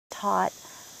taught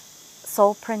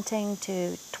soul printing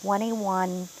to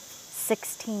 21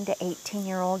 16 to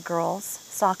 18-year-old girls,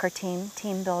 soccer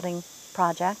team building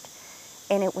project,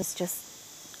 and it was just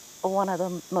one of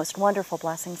the most wonderful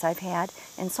blessings I've had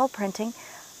in soul printing.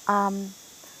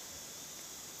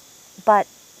 But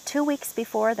 2 weeks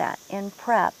before that, in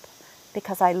prep,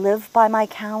 because I live by my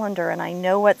calendar and I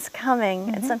know what's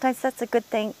coming, and sometimes that's a good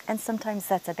thing and sometimes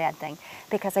that's a bad thing,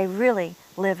 because I really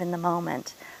live in the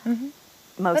moment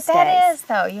most But that days. is,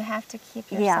 though, you have to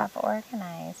keep yourself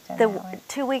organized. In that way.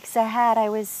 2 weeks ahead, I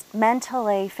was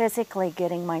mentally, physically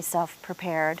getting myself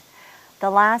prepared. The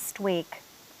last week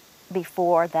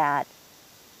before that,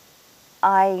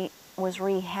 I was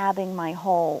rehabbing my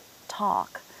whole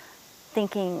talk,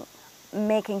 thinking,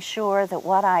 making sure that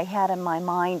what I had in my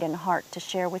mind and heart to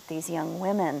share with these young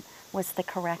women was the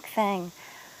correct thing.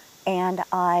 And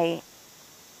I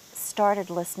started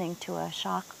listening to a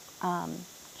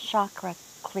chakra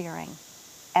clearing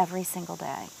every single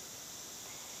day.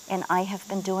 And I have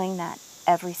been doing that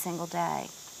every single day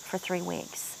for 3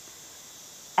 weeks.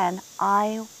 And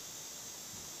I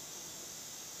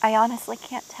honestly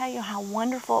can't tell you how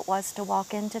wonderful it was to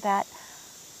walk into that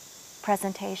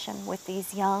presentation with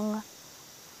these young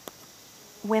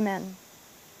women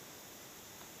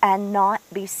and not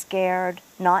be scared,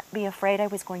 not be afraid I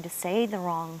was going to say the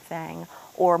wrong thing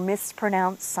or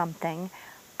mispronounce something.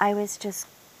 I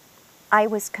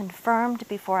was confirmed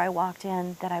before I walked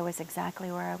in that I was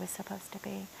exactly where I was supposed to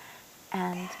be.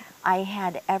 And I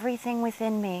had everything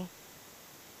within me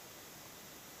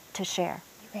to share.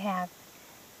 You have.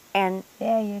 And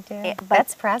yeah, you do.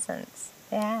 That's presence.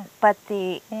 Yeah. But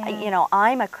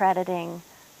I'm accrediting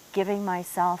giving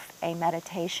myself a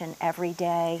meditation every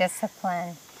day.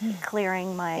 Discipline.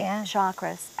 Clearing my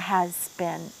chakras has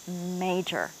been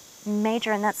major,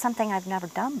 and that's something I've never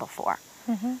done before.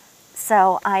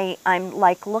 So I'm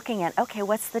like looking at, okay,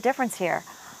 what's the difference here?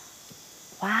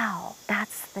 Wow,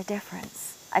 that's the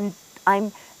difference.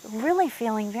 I'm really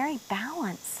feeling very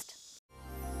balanced.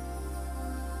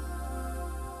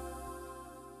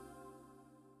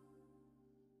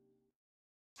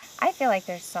 I feel like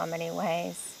there's so many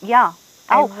ways. Yeah.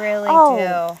 I really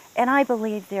do. And I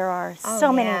believe there are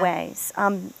so many ways.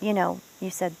 You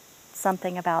said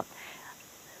something about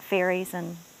fairies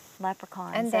and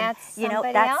leprechauns. And that's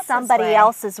somebody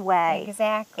else's way.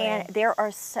 Exactly. And there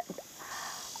are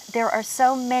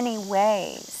so many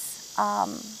ways.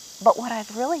 But what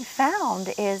I've really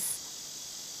found is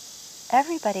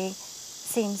everybody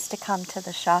seems to come to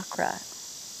the chakra,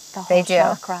 the whole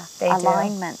chakra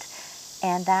alignment.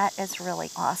 And that is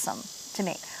really awesome to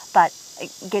me. But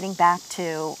getting back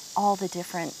to all the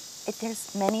different,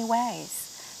 there's many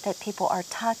ways that people are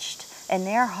touched and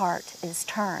their heart is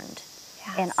turned.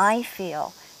 Yes. And I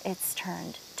feel it's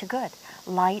turned to good.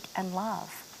 Light and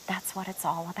love. That's what it's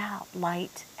all about.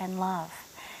 Light and love.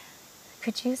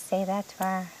 Could you say that to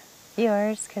our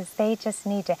viewers? Because they just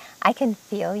need to, I can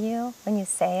feel you when you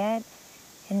say it.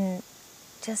 And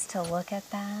just to look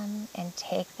at them and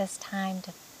take this time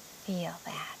to feel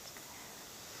that.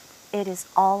 It is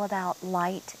all about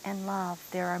light and love.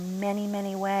 There are many,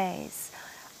 many ways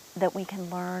that we can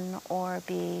learn or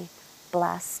be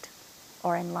blessed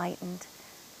or enlightened.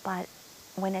 But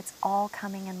when it's all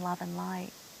coming in love and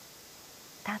light,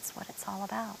 that's what it's all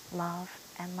about, love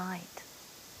and light.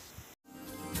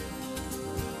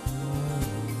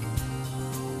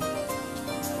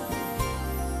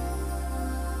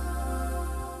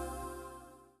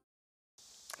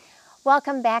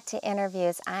 Welcome back to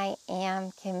InnerViews. I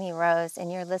am Kimmie Rose,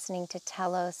 and you're listening to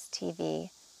Telos TV.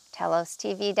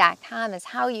 TelosTV.com is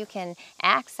how you can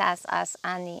access us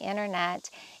on the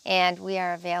internet, and we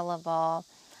are available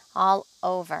all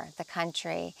over the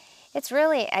country. It's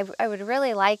really, I would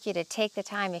really like you to take the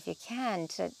time, if you can,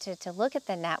 to look at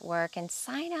the network and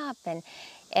sign up and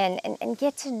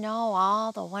get to know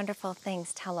all the wonderful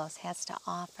things Telos has to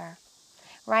offer.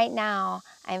 Right now,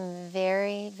 I'm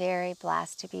very, very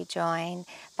blessed to be joined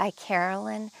by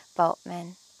Carolyn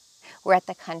Boatman. We're at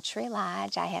the Country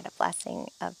Lodge. I had a blessing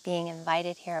of being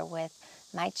invited here with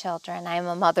my children. I'm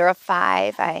a mother of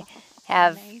 5. I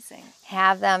have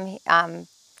them,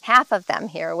 half of them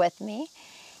here with me.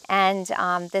 And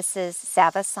this is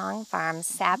Sabbath Song Farms,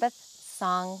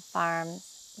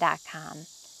 SabbathSongFarms.com.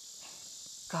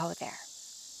 Go there.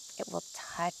 It will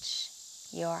touch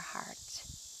your heart.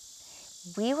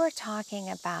 We were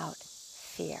talking about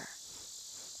fear,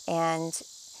 and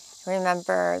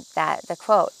remember that the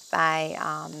quote by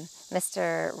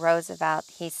Mr. Roosevelt.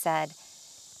 He said,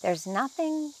 "There's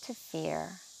nothing to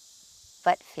fear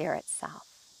but fear itself."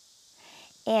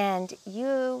 And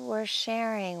you were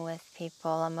sharing with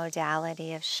people a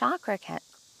modality of chakra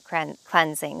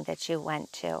cleansing that you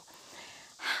went to.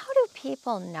 How do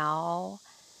people know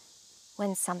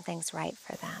when something's right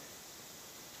for them?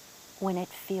 When it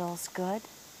feels good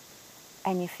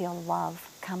and you feel love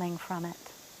coming from it.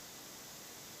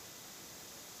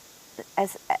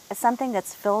 As something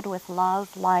that's filled with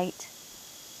love, light,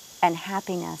 and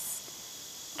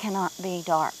happiness cannot be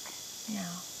dark. No.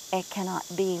 It cannot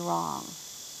be wrong.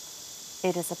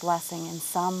 It is a blessing in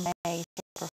some way,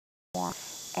 shape, or form.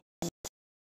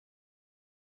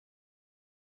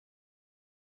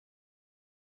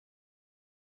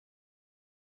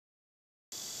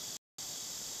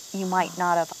 You might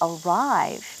not have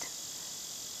arrived.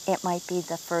 It might be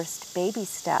the first baby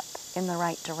step in the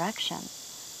right direction.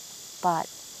 But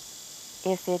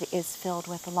if it is filled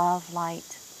with love,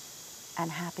 light,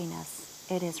 and happiness,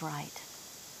 it is right.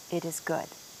 It is good.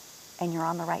 And you're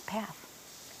on the right path.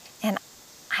 And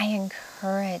I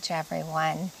encourage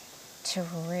everyone to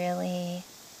really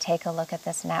take a look at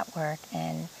this network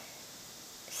and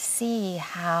see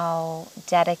how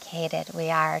dedicated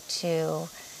we are to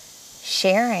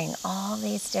sharing all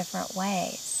these different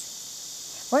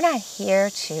ways. We're not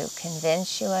here to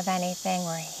convince you of anything.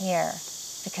 We're here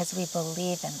because we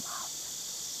believe in love.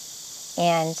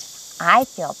 And I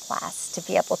feel blessed to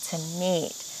be able to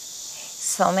meet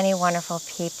so many wonderful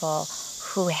people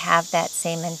who have that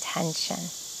same intention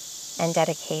and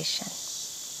dedication.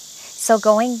 So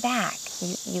going back,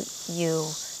 you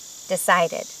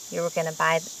decided you were going to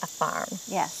buy a farm.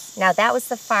 Yes. Now that was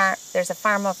the farm. There's a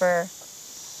farm over.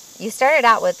 You started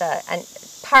out with a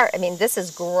part. I mean, this has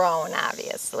grown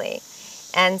obviously,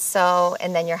 and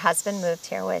then your husband moved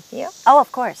here with you. Oh,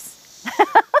 of course.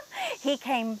 He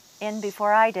came in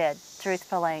before I did,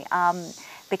 truthfully,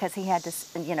 because he had to.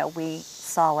 We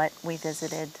saw it. We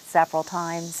visited several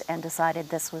times and decided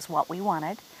this was what we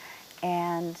wanted,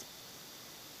 and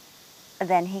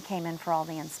then he came in for all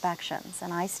the inspections,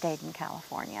 and I stayed in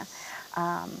California.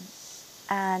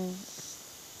 And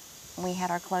we had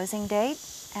our closing date,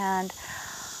 and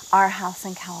our house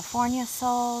in California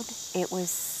sold. It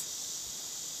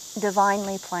was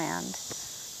divinely planned.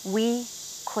 We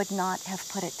could not have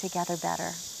put it together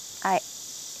better.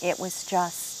 It was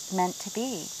just meant to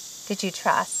be. Did you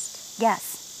trust?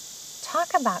 Yes.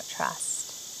 Talk about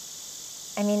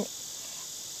trust. I mean,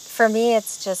 for me,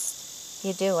 it's just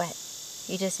you do it.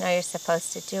 You just know you're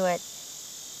supposed to do it.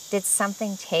 Did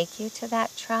something take you to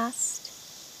that trust?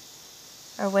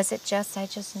 Or was it just, I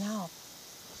just know,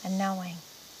 and knowing?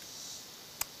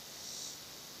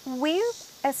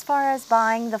 As far as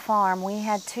buying the farm, we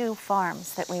had 2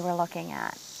 farms that we were looking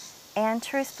at. And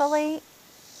truthfully,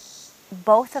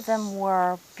 both of them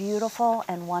were beautiful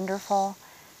and wonderful,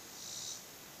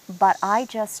 but I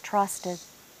just trusted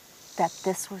that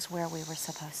this was where we were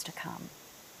supposed to come.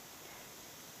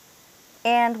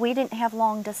 And we didn't have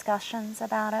long discussions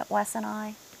about it, Wes and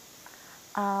I.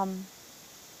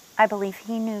 I believe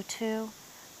he knew too.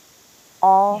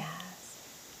 All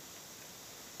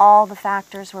the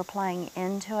factors were playing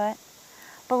into it.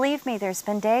 Believe me, there's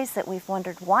been days that we've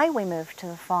wondered why we moved to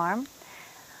the farm.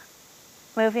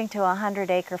 Moving to a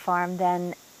 100-acre farm,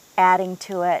 then adding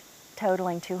to it,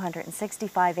 totaling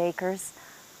 265 acres,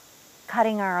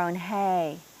 cutting our own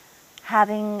hay,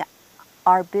 having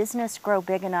our business grow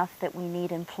big enough that we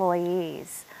need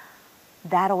employees.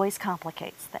 That always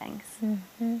complicates things.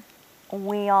 Mm-hmm.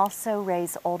 We also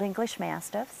raise Old English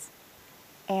Mastiffs,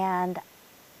 and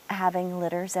having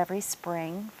litters every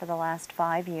spring for the last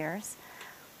 5 years,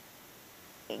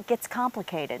 it gets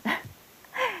complicated.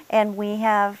 And we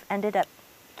have ended up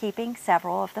keeping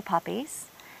several of the puppies,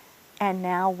 and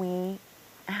now we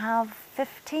have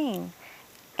 15,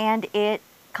 and it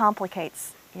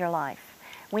complicates your life.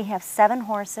 We have 7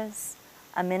 horses,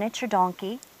 a miniature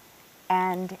donkey,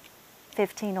 and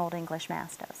 15 Old English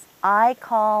Mastiffs. I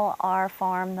call our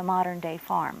farm the modern day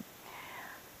farm.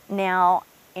 Now,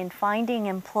 in finding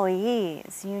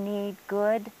employees, you need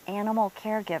good animal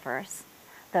caregivers,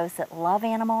 those that love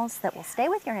animals, that will stay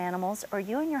with your animals, or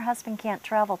you and your husband can't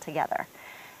travel together.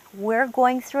 We're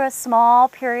going through a small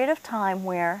period of time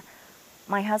where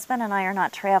my husband and I are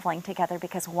not traveling together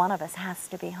because one of us has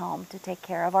to be home to take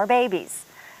care of our babies.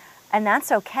 And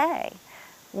that's okay.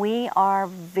 We are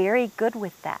very good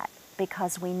with that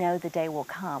because we know the day will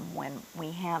come when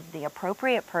we have the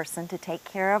appropriate person to take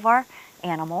care of our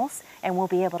animals, and we'll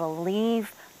be able to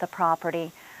leave the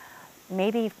property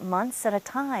maybe months at a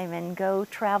time and go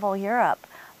travel Europe.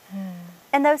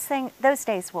 And those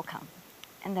days will come,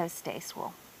 and those days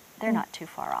they're not too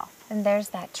far off. And there's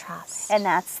that trust. And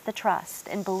that's the trust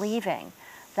in believing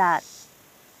that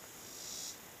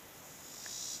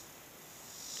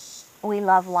we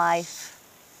love life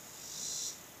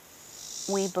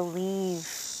we believe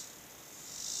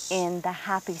in the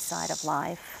happy side of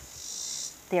life.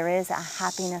 There is a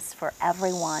happiness for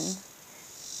everyone.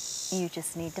 You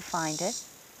just need to find it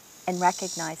and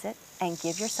recognize it and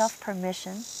give yourself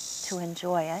permission to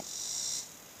enjoy it,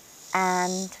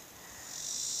 and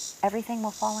everything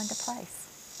will fall into place.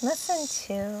 Listen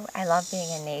to, I love being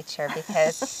in nature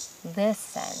because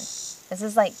listen, this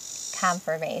is like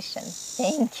confirmation.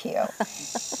 Thank you.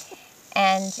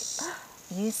 And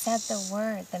you said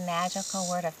the magical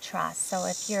word of trust. So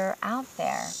if you're out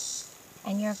there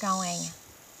and you're going,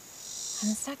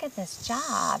 I'm stuck at this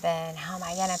job, and how am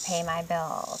I going to pay my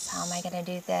bills? How am I going to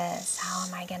do this? How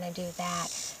am I going to do that?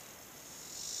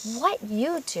 What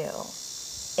you do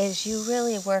is you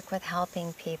really work with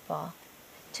helping people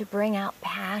to bring out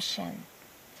passion,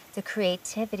 the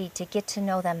creativity, to get to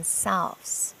know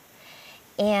themselves.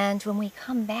 And when we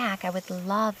come back, I would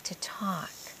love to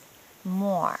talk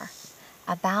more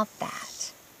about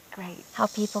that. Great. How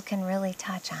people can really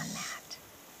touch on that.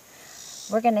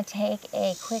 We're going to take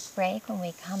a quick break. When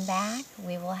we come back,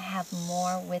 we will have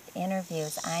more with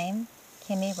interviews. I'm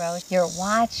Kimmie Rose. You're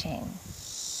watching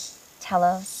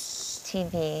Telos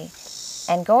TV.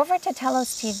 And go over to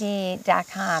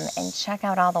telostv.com and check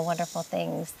out all the wonderful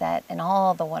things and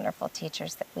all the wonderful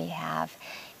teachers that we have.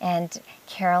 And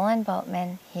Carolyn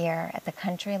Boatman here at the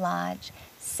Country Lodge,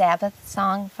 Sabbath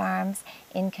Song Farms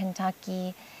in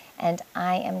Kentucky. And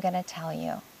I am going to tell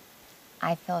you,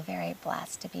 I feel very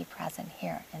blessed to be present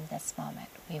here in this moment.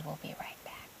 We will be right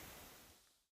back.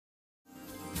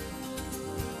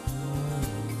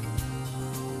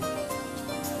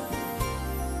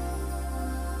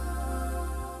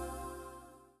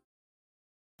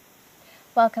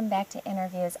 Welcome back to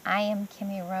Interviews. I am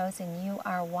Kimmie Rose, and you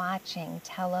are watching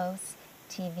Telos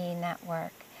TV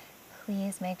Network.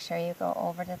 Please make sure you go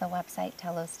over to the website,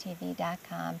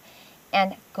 telostv.com,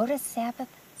 and go to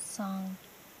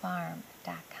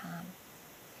sabbathsongfarm.com.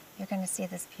 You're going to see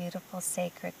this beautiful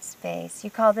sacred space.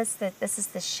 You call this this is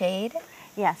the shade?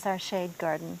 Yes, our shade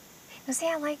garden. Now, see,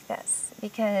 I like this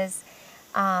because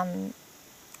Carolyn,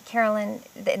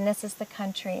 and this is the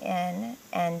Country Inn,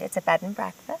 and it's a bed and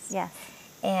breakfast. Yes.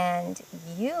 And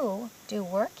you do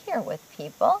work here with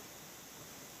people.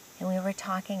 And we were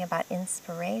talking about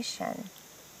inspiration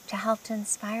to help to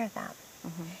inspire them.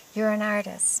 Mm-hmm. You're an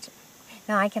artist.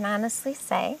 Now, I can honestly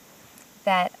say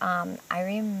that I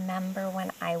remember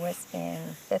when I was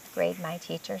in 5th grade, my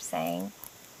teacher saying,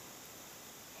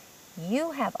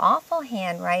 you have awful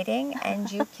handwriting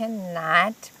and you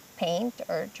cannot paint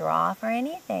or draw for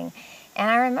anything.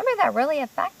 And I remember that really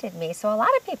affected me. So a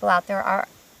lot of people out there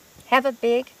have a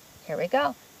big, here we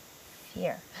go,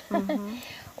 fear. Mm-hmm.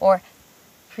 Or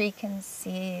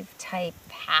preconceived type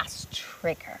past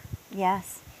trigger.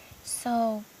 Yes.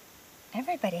 So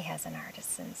everybody has an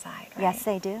artist inside, right? Yes,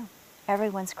 they do.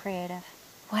 Everyone's creative.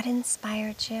 What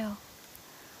inspired you?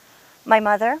 My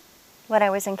mother, when I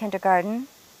was in kindergarten,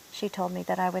 she told me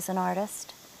that I was an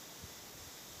artist.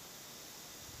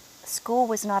 School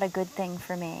was not a good thing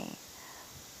for me.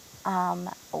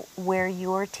 Where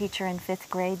your teacher in 5th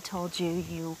grade told you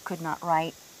you could not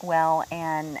write well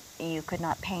and you could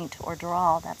not paint or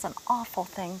draw, that's an awful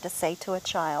thing to say to a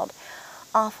child.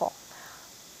 Awful.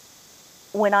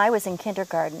 When I was in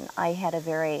kindergarten, I had a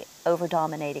very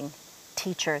over-dominating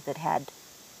teacher that had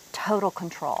total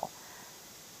control.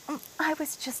 I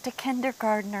was just a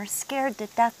kindergartner, scared to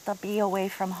death to be away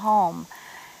from home.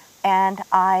 And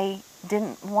I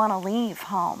didn't want to leave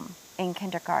home in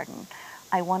kindergarten.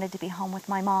 I wanted to be home with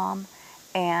my mom,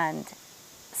 and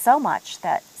so much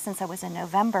that since I was a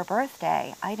November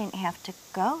birthday, I didn't have to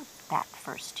go that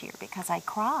first year because I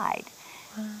cried.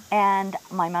 Wow. And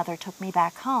my mother took me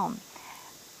back home.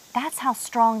 That's how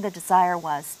strong the desire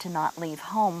was to not leave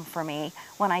home for me,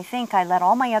 when I think I let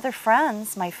all my other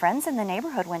friends, my friends in the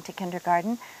neighborhood went to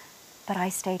kindergarten, but I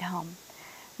stayed home.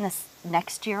 And this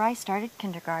next year I started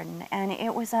kindergarten, and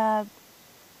it was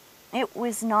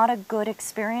not a good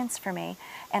experience for me,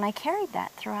 and I carried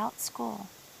that throughout school.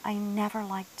 I never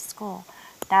liked school.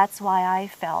 That's why I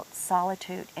felt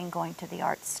solitude in going to the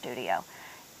art studio,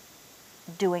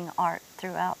 doing art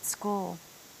throughout school.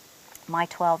 My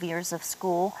 12 years of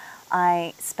school,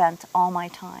 I spent all my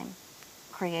time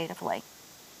creatively.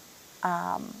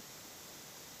 I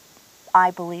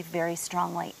believe very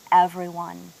strongly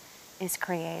everyone is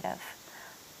creative.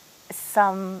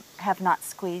 Some have not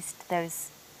squeezed those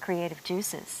creative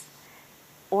juices,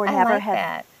 or I never like have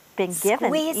that. been given.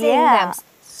 Squeezing them.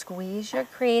 Squeeze your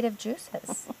creative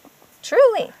juices.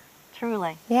 Truly.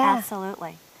 Truly. Yeah.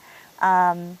 Absolutely.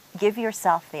 Give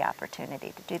yourself the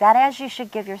opportunity to do that, as you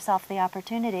should give yourself the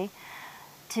opportunity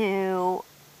to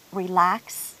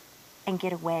relax and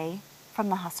get away from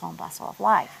the hustle and bustle of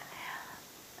life.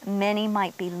 Many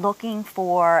might be looking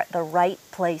for the right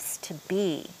place to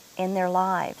be in their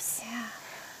lives. Yeah.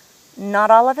 Not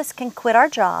all of us can quit our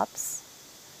jobs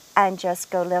and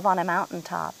just go live on a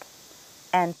mountaintop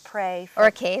and pray for... Or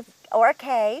a cave. Or a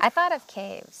cave. I thought of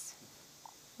caves.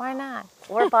 Why not?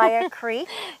 Or by a creek,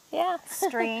 Yeah.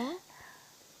 stream,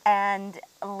 and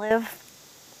live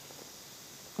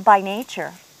by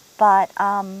nature. But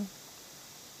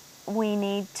we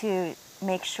need to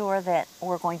make sure that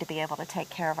we're going to be able to take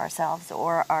care of ourselves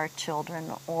or our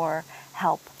children or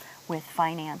help with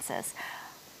finances.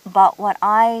 But what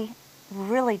I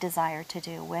really desire to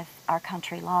do with our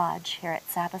country lodge here at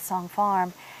Sabbath Song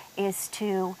Farm is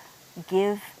to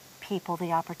give people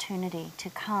the opportunity to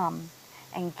come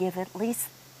and give at least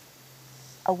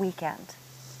a weekend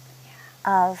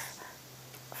of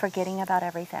forgetting about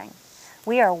everything.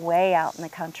 We are way out in the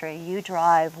country. You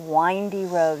drive windy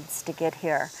roads to get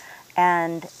here,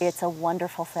 and it's a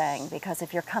wonderful thing because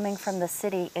if you're coming from the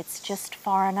city, it's just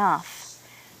far enough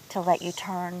to let you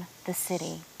turn the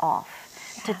city off.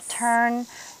 Yes. To turn,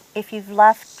 if you've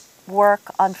left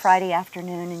work on Friday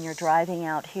afternoon and you're driving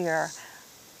out here,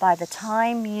 by the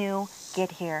time you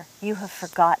get here, you have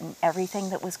forgotten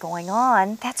everything that was going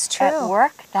on That's true. at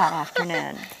work that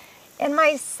afternoon. In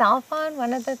my cell phone,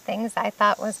 one of the things I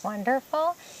thought was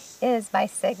wonderful is my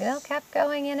signal kept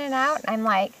going in and out. And I'm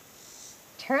like,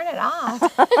 turn it off.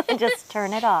 Just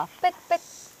turn it off. But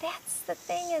that's the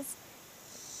thing is,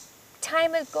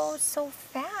 time goes so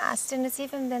fast, and it's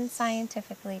even been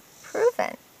scientifically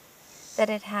proven that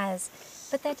it has.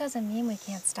 But that doesn't mean we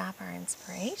can't stop our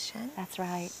inspiration. That's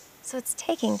right. So it's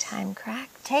taking time,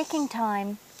 correct? Taking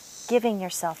time, giving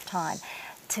yourself time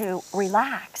to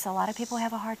relax. A lot of people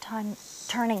have a hard time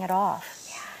turning it off.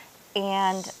 Yeah.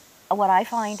 And what I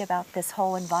find about this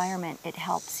whole environment, it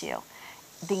helps you.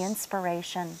 The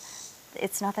inspiration,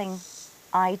 it's nothing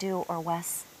I do or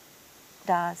Wes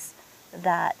does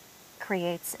that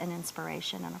creates an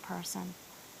inspiration in a person.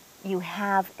 You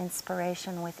have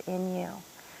inspiration within you.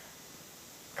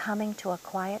 Coming to a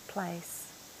quiet place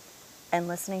and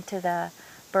listening to the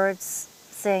birds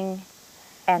sing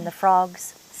and the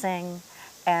frogs sing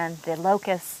and the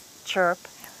locusts chirp.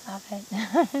 I love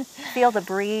it. Feel the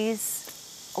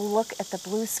breeze, look at the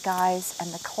blue skies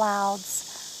and the clouds.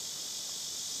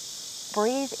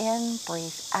 Breathe in,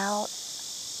 breathe out,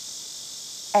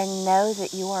 and know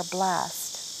that you are blessed.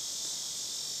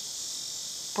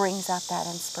 Brings up that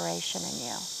inspiration in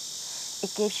you.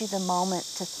 It gives you the moment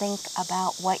to think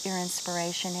about what your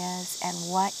inspiration is and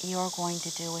what you're going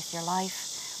to do with your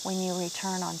life when you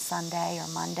return on Sunday or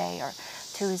Monday or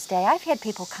Tuesday. I've had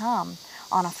people come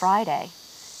on a Friday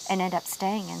and end up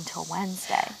staying until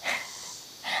Wednesday.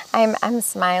 I'm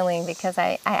smiling because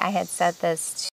I had said this